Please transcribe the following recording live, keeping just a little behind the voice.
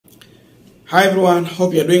Hi everyone,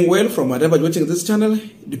 hope you are doing well from wherever you're watching this channel,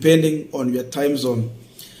 depending on your time zone.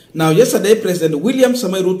 Now, yesterday, President William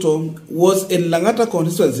Samoei Ruto was in Langata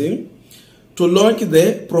constituency to launch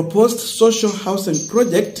the proposed social housing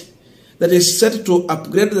project that is set to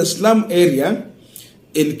upgrade the slum area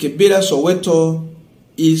in Kibera, Soweto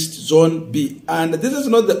East Zone B. And this is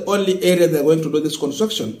not the only area they are going to do this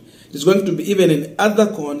construction. It's going to be even in other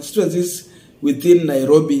constituencies within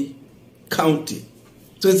Nairobi County.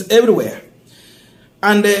 So it's everywhere.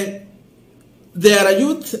 And there are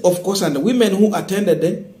youth, of course, and women who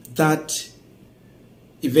attended that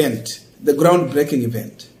event, the groundbreaking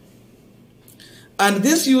event. And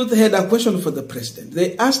this youth had a question for the president.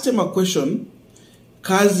 They asked him a question,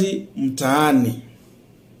 Kazi Mtaani.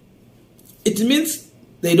 It means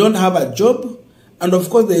they don't have a job, and of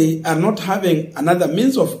course they are not having another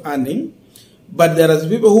means of earning, but there are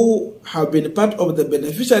people who have been part of the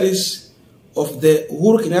beneficiaries of the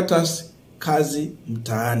Uhuru Kenyatta's Kazi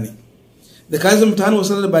Mtaani. The Kazi Mtaani was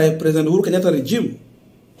started by President Uhuru Kenyatta regime.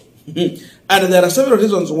 And there are several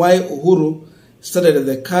reasons why Uhuru started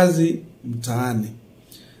the Kazi Mtaani.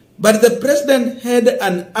 But the president had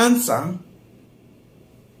an answer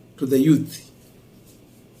to the youth.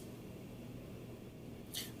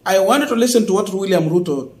 I wanted to listen to what William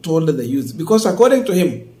Ruto told the youth, because according to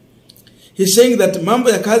him, he's saying that mambo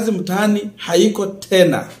ya Kazi Mtaani haiko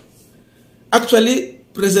tena. Actually,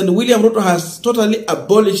 President William Ruto has totally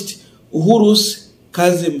abolished Uhuru's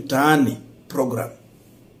Kazi Mtaani program.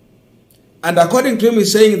 And according to him,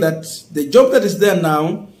 he's saying that the job that is there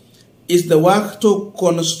now is the work to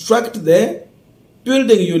construct the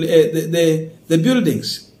building the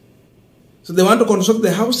buildings. So they want to construct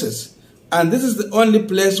the houses. And this is the only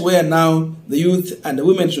place where now the youth and the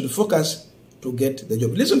women should focus to get the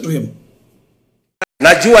job. Listen to him.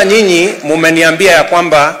 Najua nyinyi mumeniambia ya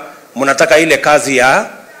kwamba munataka ile kazi ya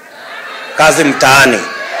Kazi Mtaani.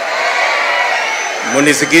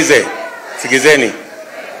 Munisikize, sikizeni.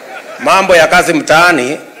 Mambo ya Kazi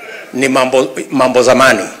Mtaani ni mambo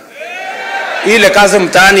zamani. Ile Kazi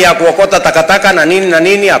Mtaani ya kuokota takataka na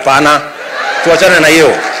nini hapana. Tuachane na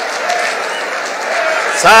hiyo.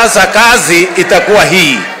 Sasa kazi itakuwa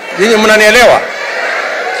hii. Ninyi mnanielewa?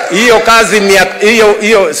 Hiyo kazi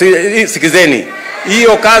sikizeni.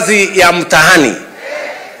 Hiyo kazi ya mtaani.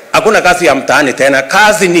 Hakuna kazi ya mtaani tena.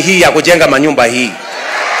 Kazi ni hii ya kujenga manyumba hii.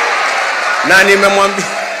 Na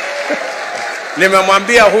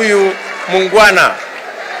nimemwambia huyu mungwana,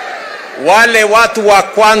 wale watu wa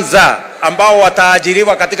kwanza ambao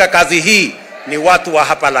wataajiriwa katika kazi hii ni watu wa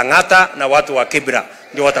hapa Langata na watu wa Kibera,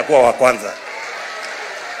 ndio watakuwa wa kwanza.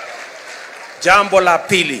 Jambo la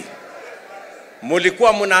pili,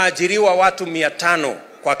 mulikuwa mnaajiriwa watu 500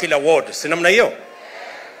 kwa kila ward, si namna hiyo?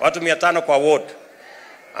 Watu 500 kwa ward,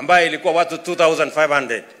 ambaye ilikuwa watu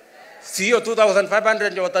 2500. Si hiyo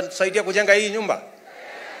 2500 ndio watatusaidia kujenga hii nyumba?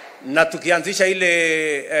 Na tukianzisha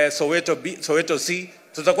ile Soweto C,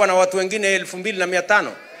 tutakuwa na watu wengine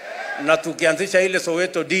 2500. Na tukianzisha ile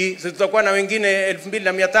Soweto D, tutakuwa na wengine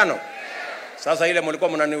 2500. Sasa ile mlikuwa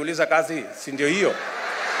mnaniuliza kazi, si ndio hiyo?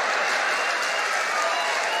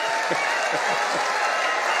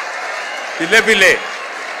 Vile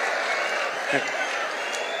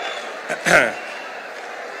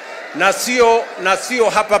na sio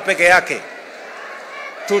hapa peke yake.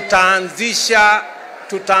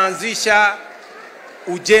 Tutaanzisha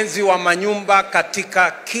ujenzi wa manyumba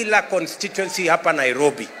katika kila constituency hapa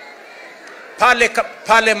Nairobi.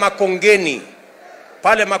 Pale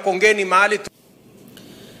Makongeni mahali.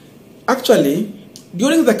 Actually,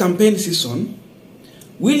 during the campaign season,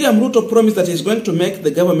 William Ruto promised that he's going to make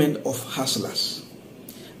the government of hustlers.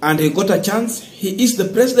 And he got a chance. He is the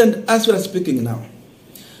president as we are speaking now.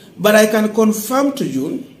 But I can confirm to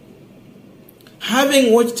you,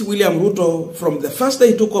 having watched William Ruto from the first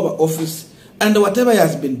day he took over office and whatever he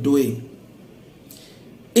has been doing,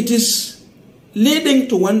 it is leading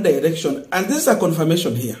to one direction. And this is a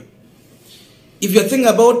confirmation here. If you're thinking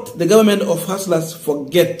about the government of hustlers,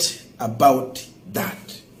 forget about that.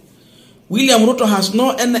 William Ruto has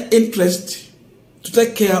no any interest to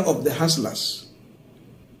take care of the hustlers.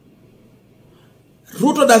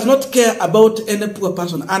 Ruto does not care about any poor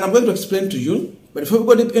person. And I'm going to explain to you. But before we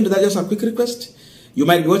go deep into that, just a quick request. You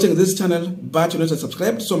might be watching this channel, but you're not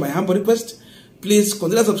subscribed. So my humble request, please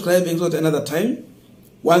consider subscribing so that another time,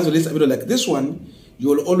 once you release a video like this one, you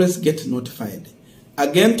will always get notified.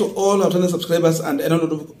 Again, to all our channel subscribers and anyone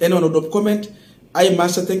who drop comment, I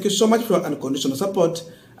must say thank you so much for your unconditional support.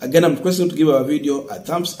 Again, I'm requesting to give our video a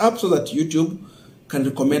thumbs up so that YouTube can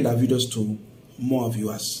recommend our videos to more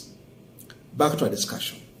viewers. Back to our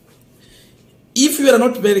discussion. If you are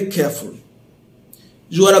not very careful,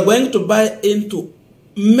 you are going to buy into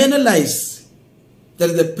many lies that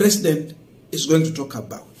the president is going to talk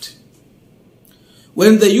about.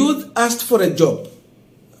 When the youth asked for a job,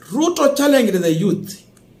 Ruto challenged the youth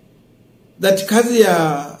that kazi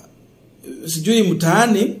ya sijui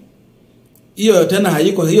mtaani, hiyo tena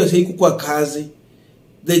haiko, hiyo haikuwa kazi.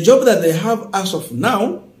 The job that they have as of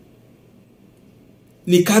now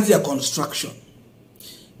ni kazi ya construction.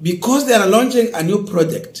 Because they are launching a new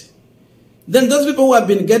project, then those people who have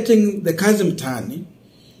been getting the Kazi Mtaani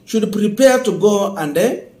should prepare to go and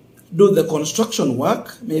do the construction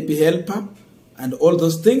work, maybe helper and all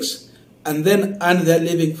those things, and then earn their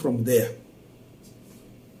living from there.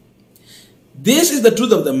 This is the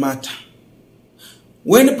truth of the matter.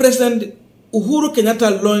 When President Uhuru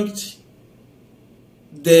Kenyatta launched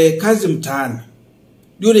the Kazi Mtaani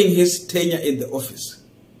during his tenure in the office,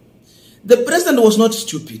 the president was not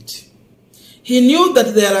stupid. He knew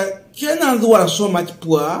that there are Kenyans who are so much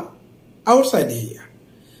poor outside here.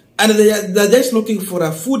 And they're just looking for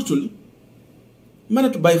a food tool,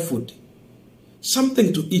 money to buy food,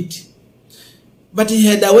 something to eat. But he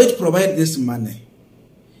had a way to provide this money.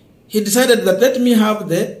 He decided that let me have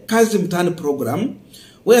the Kazi Mtaani program,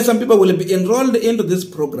 where some people will be enrolled into this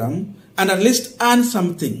program and at least earn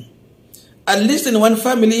something. At least in one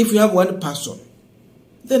family, if you have one person,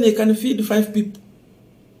 then you can feed 5 people.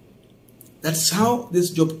 That's how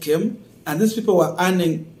this job came. And these people were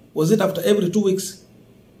earning, was it after every 2 weeks?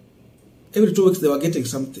 Every 2 weeks they were getting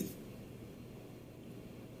something.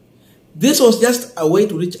 This was just a way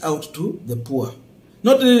to reach out to the poor.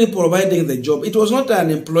 Not really providing the job. It was not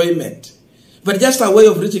an employment, but just a way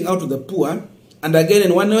of reaching out to the poor. And again,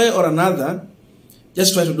 in one way or another,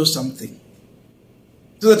 just try to do something,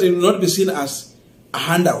 so that it will not be seen as a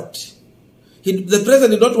handout. The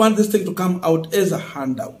president did not want this thing to come out as a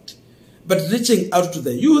handout, but reaching out to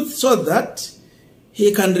the youth so that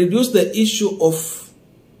he can reduce the issue of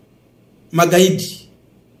magaidi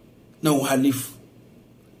na uhalifu.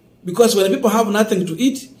 Because when people have nothing to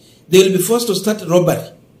eat, they will be forced to start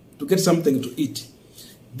robbery to get something to eat.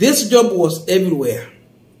 This job was everywhere,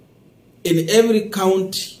 in every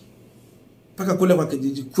county. Paka kule kwa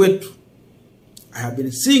kijiji kwetu, I have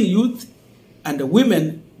been seeing youth and the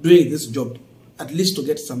women doing this job, at least to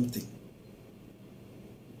get something.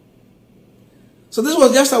 So this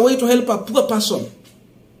was just a way to help a poor person.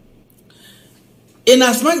 In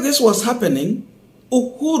as much as this was happening,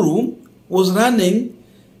 Uhuru was running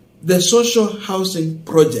the social housing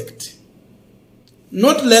project.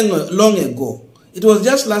 Not long ago. It was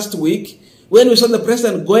just last week when we saw the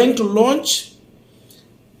president going to launch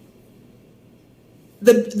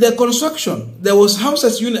the construction. There was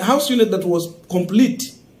house unit that was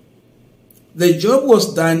complete. The job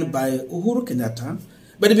was done by Uhuru Kenyatta,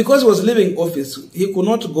 but because he was leaving office, he could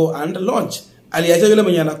not go and launch. Aliacha yule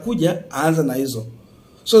mwenye anakuja aanza na hizo.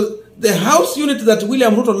 So the house unit that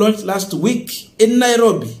William Ruto launched last week in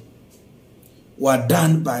Nairobi were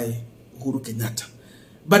done by Uhuru Kenyatta.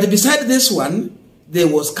 But beside this one, there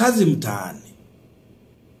was Kazi Mtaani.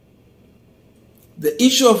 The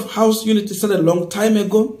issue of house unit started a long time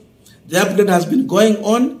ago. The upgrade has been going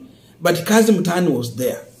on, but Kazi Mtaani was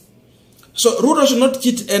there. So Ruto should not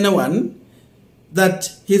cheat anyone that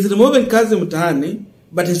he's removing Kazi Mtaani,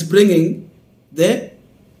 but he's bringing the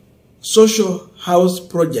social house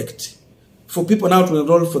project for people now to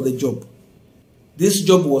enroll for the job. This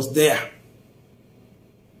job was there.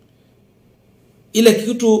 Ile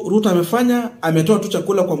kitu Ruto amefanya, ametoa tu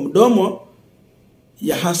chakula kwa mdomo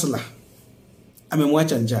ya hustler.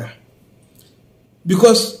 Amemwacha njaa.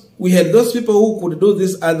 Because we had those people who could do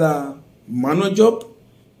this other manual job,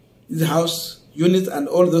 the house units and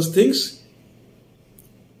all those things.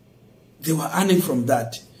 They were earning from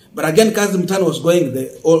that. But again, Kazi Mtaani was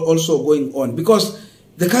also going on. Because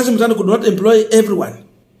the Kazi Mtaani could not employ everyone.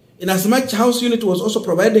 In as much house unit was also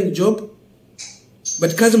providing job,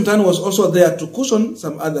 but Kazi Mtaani was also there to cushion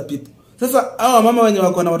some other people. Sasa hawa mama wenye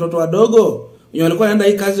wako na watoto wadogo, wenye walikuwa wanaenda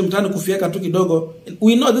hii Kazi Mtaani kufieka tu kidogo,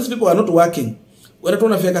 we know these people are not working. Wewe tu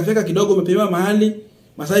unafieka kidogo, umepima mahali,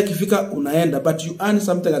 masaa ikifika unaenda, but you earn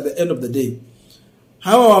something at the end of the day.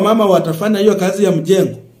 Hawa wamama watafanya hiyo kazi ya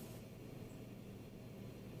mjengo.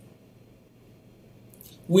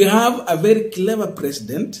 We have a very clever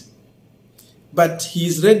president, but he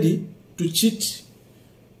is ready to cheat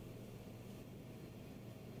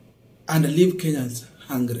and leave Kenyans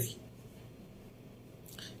hungry.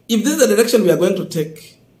 If this is the direction we are going to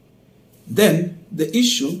take, then the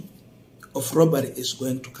issue of robbery is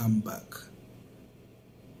going to come back.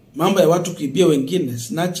 Mambo ya watu kuibia wengine,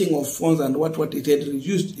 snatching of phones and what it had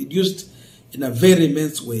reduced in a very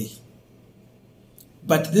immense way.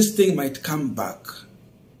 But this thing might come back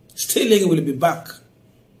stealing will be back.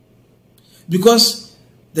 Because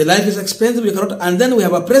the life is expensive, you cannot, and then we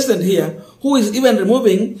have a president here who is even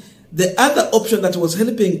removing the other option that was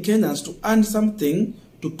helping Kenyans to earn something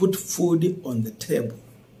to put food on the table.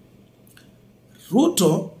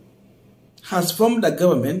 Ruto has formed a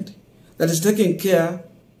government that is taking care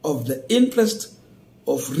of the interest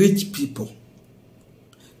of rich people.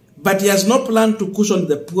 But he has no plan to cushion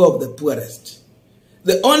the poor of the poorest.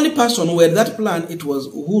 The only person who had that plan, it was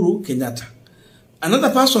Uhuru Kenyatta. Another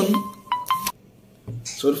person,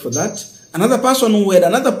 sorry for that, another person who had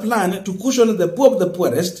another plan to cushion the poor of the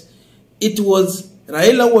poorest, it was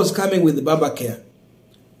Raila was coming with the Baba Care.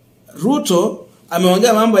 Ruto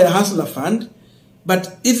ameongea mambo ya Hustler Fund,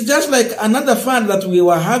 but it's just like another fund that we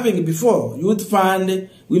were having before. Youth Fund,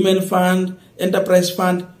 Women Fund, Enterprise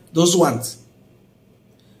Fund, those ones.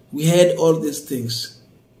 We had all these things.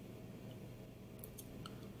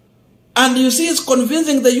 And you see, it's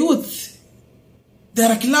convincing the youth. They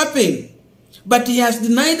are clapping. But he has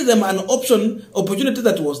denied them an opportunity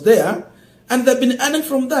that was there, and they've been earning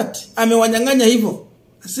from that. Amewanyang'anya hivyo.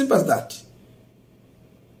 As simple as that.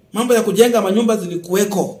 Mambo ya kujenga manyumba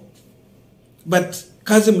zilikuweko. But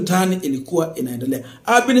kazi mtaani ilikuwa inaendelea.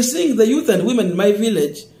 I've been seeing the youth and women in my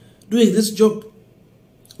village doing this job.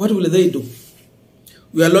 What will they do?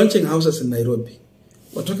 We are launching houses in Nairobi.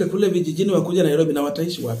 Watoke kule vijijini wakuja Nairobi na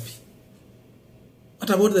wataishi wapi? What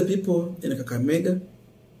about the people in Kakamega,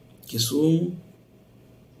 Kisumu,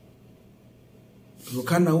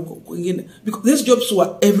 Turkana huko kwingine? Because these jobs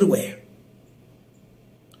were everywhere.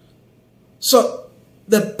 So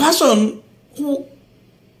the person who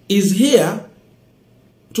is here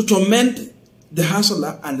to torment the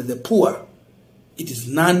hustler and the poor, it is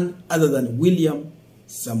none other than William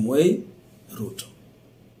Samoei Ruto.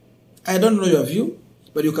 I don't know your view,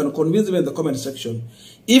 but you can convince me in the comment section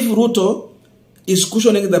if Ruto is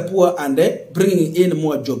cushioning the poor and bringing in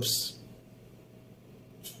more jobs.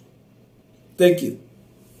 Thank you.